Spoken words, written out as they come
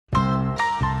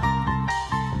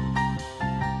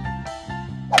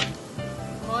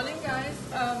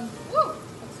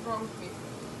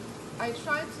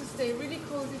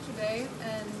today,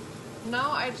 and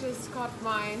now I just got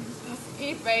my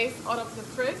e-base out of the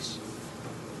fridge,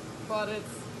 but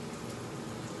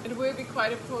it will be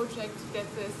quite a project to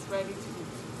get this ready to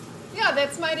eat. Yeah,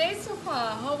 that's my day so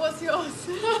far. How was yours?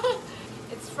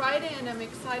 It's Friday and I'm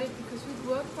excited because we've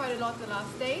worked quite a lot the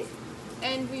last days,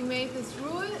 and we made this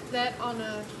rule that on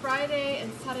a Friday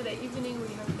and Saturday evening we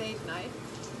have date night.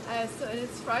 So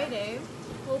it's Friday.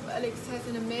 Hope Alex has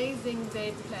an amazing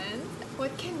date planned.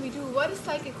 What can we do? What is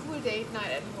like a cool date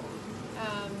night at home?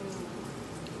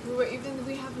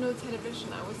 We have no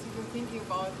television. I was even thinking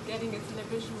about getting a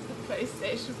television with a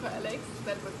PlayStation for Alex.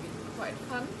 That would be quite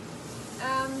fun.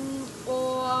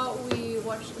 Or we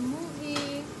watch a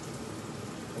movie.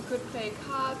 We could play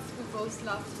cards. We both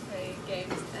love to play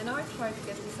games. And now I try to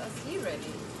get this RC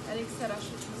ready. Alex said I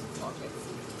should choose a fork. Let's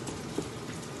see.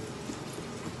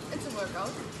 It's a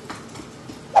workout.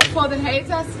 For the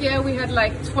haters, yeah, we had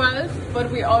like 12,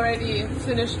 but we already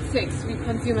finished 6. We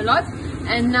consume a lot,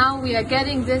 and now we are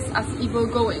getting this as Evo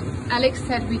going. Alex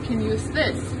said we can use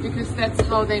this because that's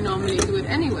how they normally do it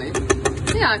anyway.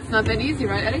 Yeah, it's not that easy,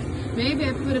 right, Alex? Maybe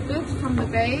I put a bit from the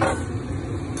base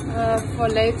for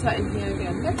later in here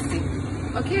again. Let's see.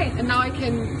 Okay, and now I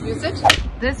can use it.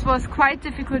 This was quite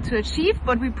difficult to achieve,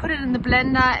 but we put it in the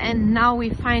blender, and now we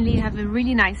finally have a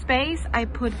really nice base. I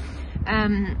put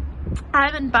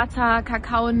almond butter,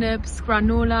 cacao nibs,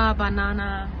 granola,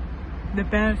 banana, the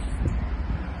best.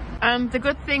 The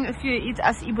good thing if you eat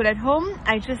acai at home,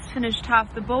 I just finished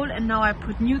half the bowl and now I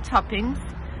put new toppings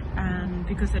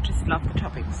because I just love the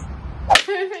toppings.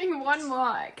 Filming one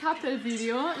more couple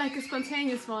video, like a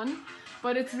spontaneous one,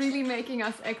 but it's really making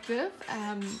us active.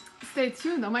 Stay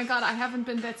tuned. Oh my god, I haven't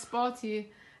been that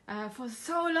sporty for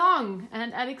so long,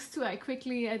 and Alex too. I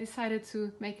quickly decided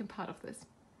to make him part of this.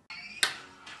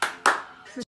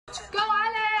 Go,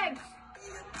 Alex!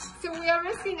 So we are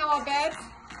risking our bed.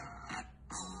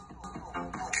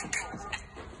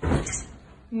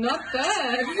 Not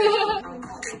bad.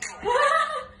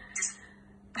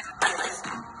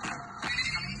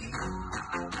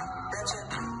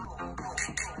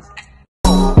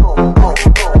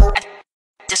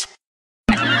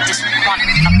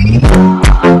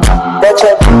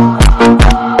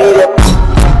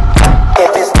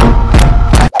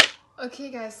 Okay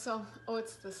guys, so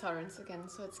it's the sirens again,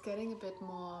 so it's getting a bit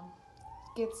more,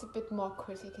 gets a bit more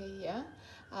critical here.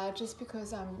 Just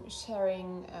because I'm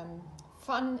sharing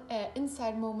fun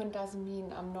inside moment doesn't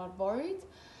mean I'm not worried.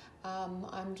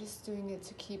 I'm just doing it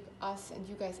to keep us and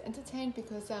you guys entertained,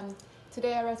 because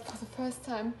today I read for the first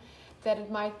time that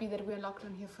it might be that we're locked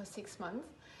on here for 6 months.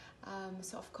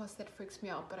 So of course that freaks me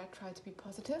out, but I try to be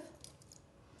positive.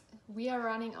 We are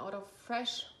running out of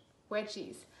fresh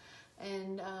veggies.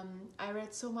 And I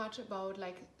read so much about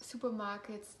like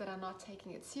supermarkets that are not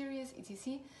taking it serious,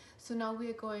 etc. So now we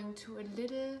are going to a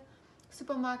little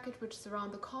supermarket which is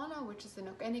around the corner, which is an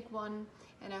organic one,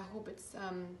 and I hope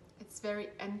it's very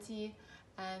empty,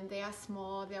 and they are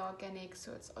small, they are organic,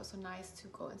 so it's also nice to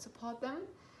go and support them.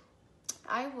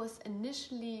 I was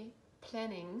initially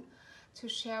planning to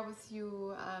share with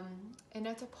you a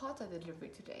Net-a-Porter delivery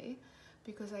today,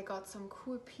 because I got some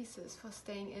cool pieces for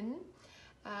staying in.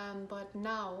 But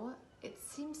now it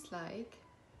seems like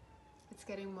it's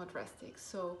getting more drastic.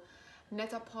 So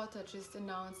Net-a-Porter just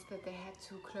announced that they had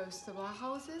to close the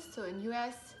warehouses. So in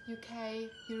US, UK,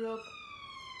 Europe,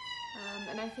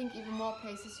 and I think even more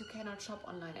places you cannot shop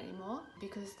online anymore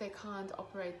because they can't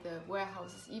operate the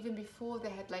warehouses. Even before they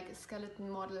had like a skeleton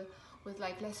model with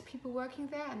like less people working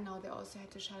there, and now they also had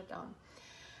to shut it down.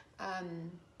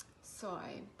 So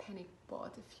I panic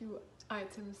bought a few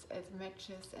items at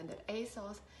Matches and at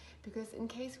ASOS, because in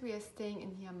case we are staying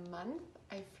in here a month,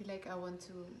 I feel like I want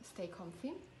to stay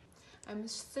comfy. I'm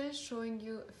still showing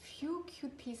you a few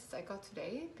cute pieces I got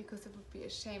today, because it would be a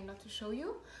shame not to show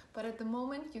you, but at the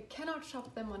moment you cannot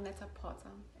shop them on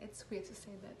Net-a-Porter. It's weird to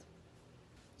say that.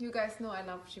 You guys know I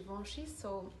love Givenchy,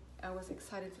 so I was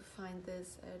excited to find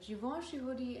this Givenchy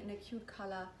hoodie in a cute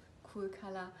color, cool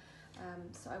color.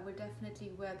 So I will definitely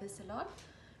wear this a lot.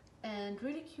 And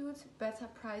really cute, better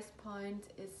price point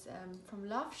is from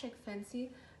Love Shack Fancy,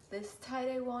 this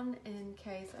tie-dye one, in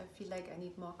case I feel like I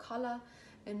need more color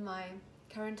in my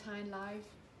quarantine life.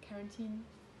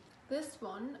 This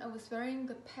one, I was wearing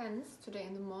the pants today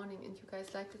in the morning and you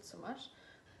guys liked it so much.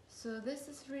 So this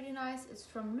is really nice. It's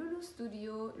from Lulu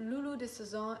Studio. Lulu de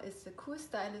Saison is a cool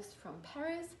stylist from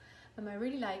Paris. I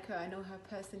really like her. I know her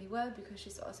personally well because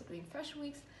she's also doing fashion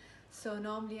weeks. So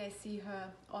normally I see her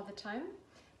all the time.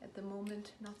 At the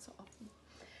moment, not so often.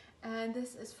 And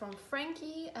this is from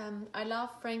Frankie. I love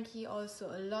Frankie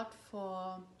also a lot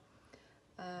for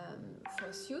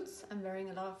suits. I'm wearing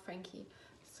a lot of Frankie.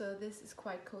 So so this is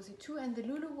quite cozy too. And the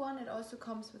Lulu one, it also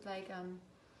comes with like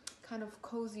kind of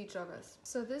cozy joggers.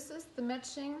 So this is the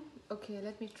matching, okay,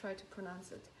 let me try to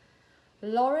pronounce it.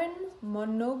 Lauren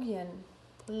Monogian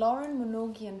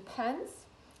pants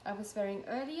I was wearing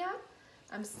earlier.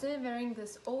 I'm still wearing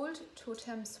this old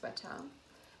Totem sweater.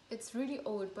 It's really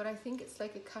old, but I think it's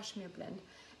like a cashmere blend.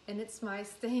 And it's my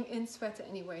staying in sweater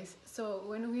anyways. So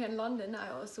when we're in London, I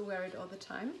also wear it all the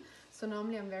time. So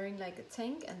normally I'm wearing like a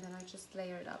tank and then I just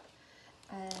layer it up.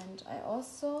 And I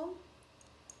also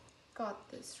got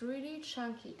this really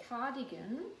chunky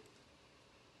cardigan.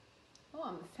 Oh,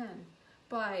 I'm a fan.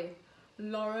 By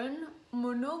Lauren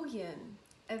Monogian.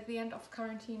 At the end of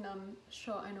quarantine, I'm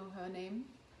sure I know her name.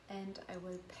 And I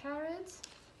will pair it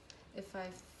if I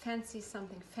fancy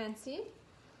something fancy.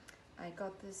 I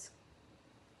got this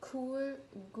cool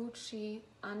Gucci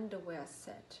underwear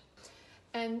set.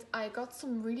 And I got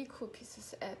some really cool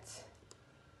pieces at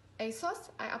ASOS.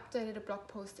 I updated a blog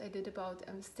post I did about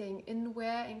staying in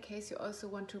wear in case you also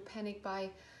want to panic buy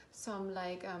some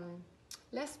like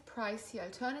less pricey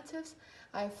alternatives.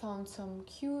 I found some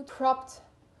cute cropped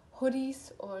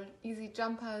hoodies or easy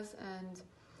jumpers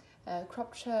and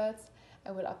cropped shirts.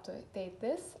 I will update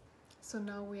this. So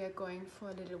now we are going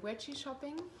for a little wedgie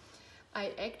shopping.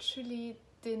 I actually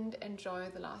didn't enjoy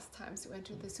the last times we went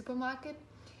to the supermarket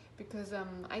because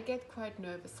I get quite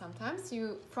nervous sometimes.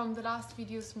 From the last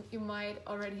videos, you might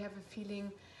already have a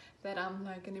feeling that I'm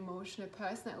like an emotional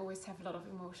person. I always have a lot of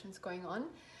emotions going on.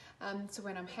 So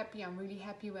when I'm happy, I'm really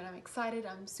happy. When I'm excited,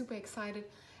 I'm super excited.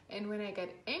 And when I get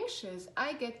anxious,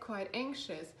 I get quite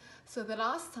anxious. So the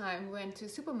last time we went to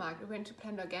supermarket, we went to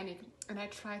Planet Organic, and I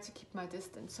tried to keep my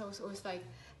distance. So it was like,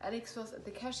 Alex was at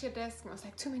the cashier desk, and I was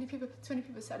like, too many people. So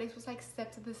Alex was like,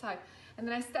 step to the side. And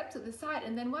then I stepped to the side,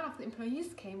 and then one of the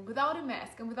employees came without a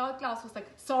mask and without gloves, was like,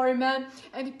 sorry, man.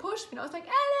 And he pushed me, and I was like,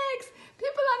 Alex,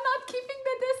 people are not keeping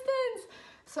their distance.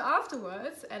 So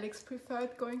afterwards, Alex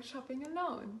preferred going shopping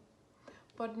alone.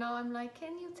 But now I'm like,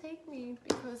 can you take me?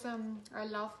 Because I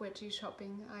love wedgie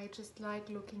shopping. I just like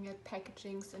looking at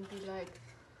packagings and be like,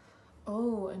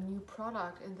 oh, a new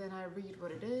product. And then I read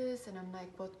what it is. And I'm like,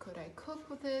 what could I cook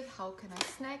with it? How can I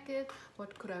snack it?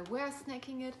 What could I wear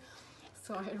snacking it?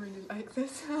 So I really like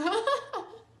this.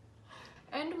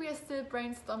 And we are still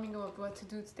brainstorming about what to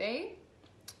do today.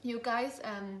 You guys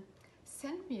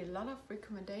sent me a lot of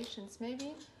recommendations.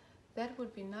 Maybe that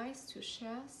would be nice to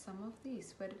share some of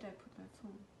these. Where did I put my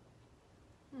phone?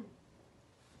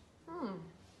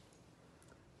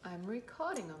 I'm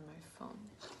recording on my phone.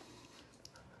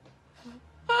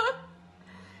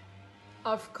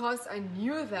 Of course, I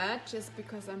knew that. Just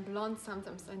because I'm blonde,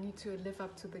 sometimes I need to live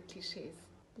up to the cliches.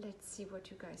 Let's see what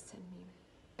you guys send me.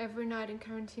 Every night in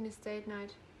quarantine is date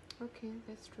night. Okay,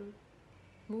 that's true.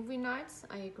 Movie nights,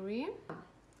 I agree.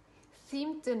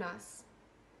 Themed dinners.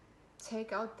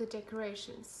 Take out the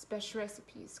decorations, special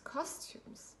recipes,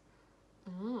 costumes.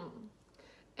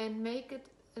 And make it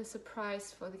a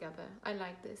surprise for the other. I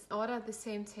like this. Order the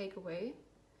same takeaway.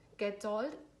 Get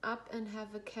dolled up and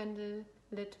have a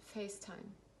candle-lit FaceTime.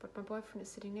 But my boyfriend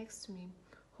is sitting next to me.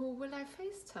 Who will I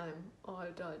FaceTime all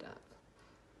dolled up?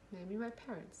 Maybe my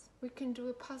parents. We can do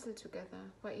a puzzle together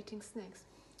while eating snacks.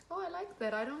 Oh, I like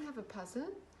that. I don't have a puzzle,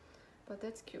 but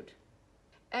that's cute.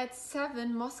 At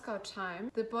 7 Moscow time,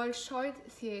 the Bolshoi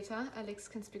Theater, Alex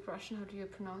can speak Russian, how do you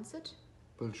pronounce it?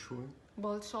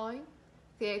 Bolshoi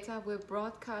Theater will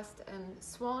broadcast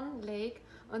Swan Lake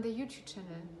on their YouTube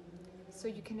channel, so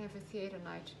you can have a theater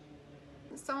night.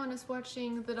 Someone is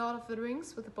watching The Lord of the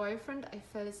Rings with a boyfriend. I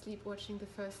fell asleep watching the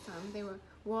first time. They were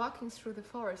walking through the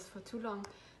forest for too long.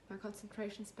 My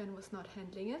concentration span was not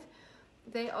handling it.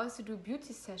 They also do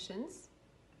beauty sessions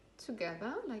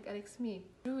together, like Alex and me.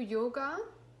 Do yoga.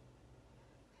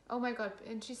 Oh my god,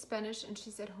 and she's Spanish and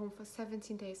she's at home for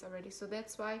 17 days already. So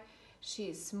that's why she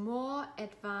is more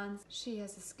advanced. She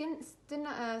has a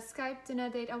Skype dinner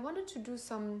date. I wanted to do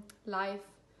some live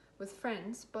with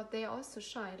friends, but they are also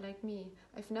shy like me.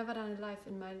 I've never done a live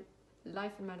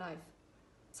in my life.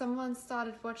 Someone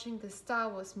started watching the Star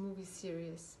Wars movie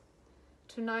series.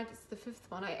 Tonight is the 5th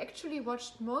one. I actually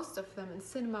watched most of them in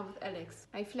cinema with Alex.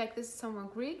 I feel like this is someone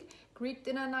Greek. Greek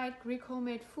dinner night, Greek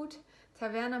homemade food,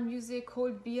 taverna music,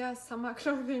 cold beer, summer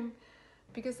clothing.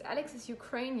 Because Alex is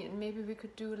Ukrainian, maybe we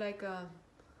could do like a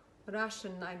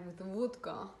Russian night with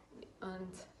vodka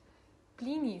and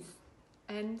blinis.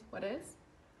 And what else?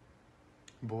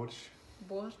 Борщ.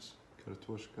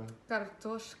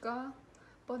 Kartoshka.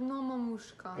 But no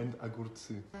mamushka. And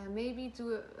agurci. Maybe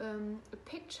do a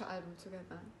picture album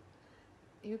together.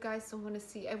 You guys don't want to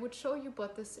see. I would show you,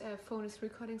 but this phone is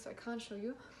recording, so I can't show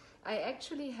you. I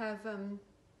actually have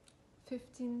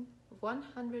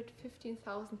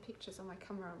 115,000 pictures on my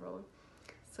camera roll.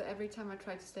 So every time I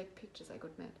try to take pictures, I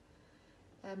got mad.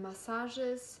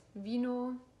 Massages,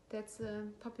 vino, that's a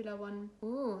popular one.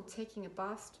 Ooh, taking a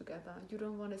bath together. You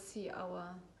don't want to see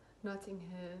our Notting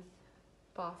Hill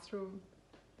bathroom.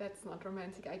 That's not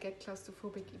romantic. I get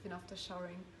claustrophobic even after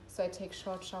showering. So I take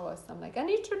short showers. I'm like, I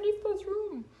need to leave this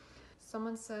room.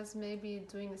 Someone says maybe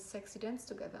doing a sexy dance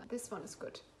together. This one is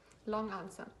good. Long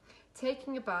answer.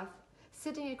 Taking a bath,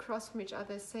 sitting across from each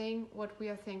other, saying what we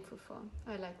are thankful for.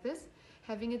 I like this.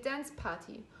 Having a dance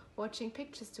party, watching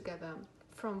pictures together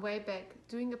from way back,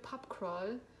 doing a pub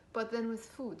crawl, but then with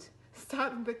food.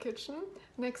 Start in the kitchen,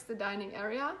 next the dining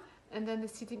area, and then the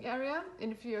seating area.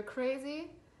 And if you're crazy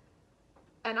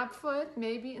and up for it,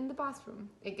 maybe in the bathroom.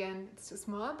 Again, it's too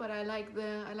small, but I like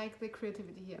the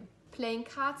creativity here. Playing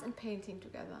cards and painting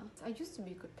together. I used to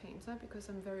be a good painter because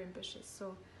I'm very ambitious.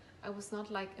 So I was not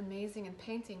like amazing in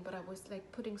painting, but I was like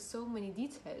putting so many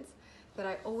details that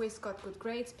I always got good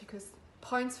grades because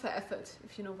points for effort,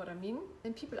 if you know what I mean.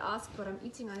 And people ask what I'm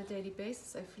eating on a daily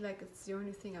basis. I feel like it's the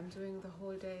only thing I'm doing the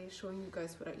whole day, showing you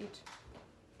guys what I eat.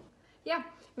 Yeah,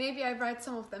 maybe I write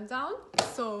some of them down.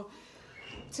 So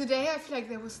today I feel like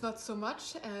there was not so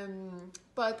much,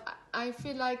 but I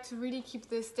feel like to really keep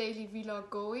this daily vlog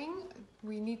going,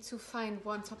 we need to find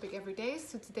one topic every day.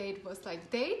 So today it was like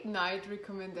date night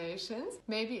recommendations.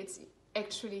 Maybe it's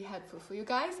actually helpful for you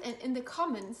guys, and in the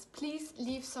comments please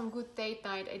leave some good date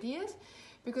night ideas,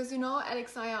 because you know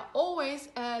Alex and I are always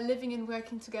living and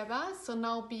working together, so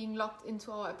now being locked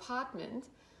into our apartment,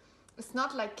 it's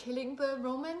not like killing the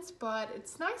romance, but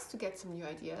it's nice to get some new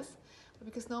ideas,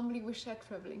 because normally we share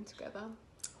traveling together.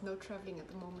 No traveling at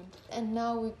the moment. And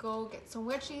now we go get some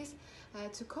veggies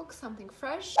to cook something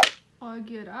fresh. All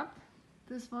geared up.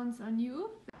 These ones are new.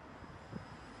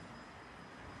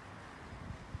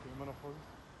 Immer noch Folgen?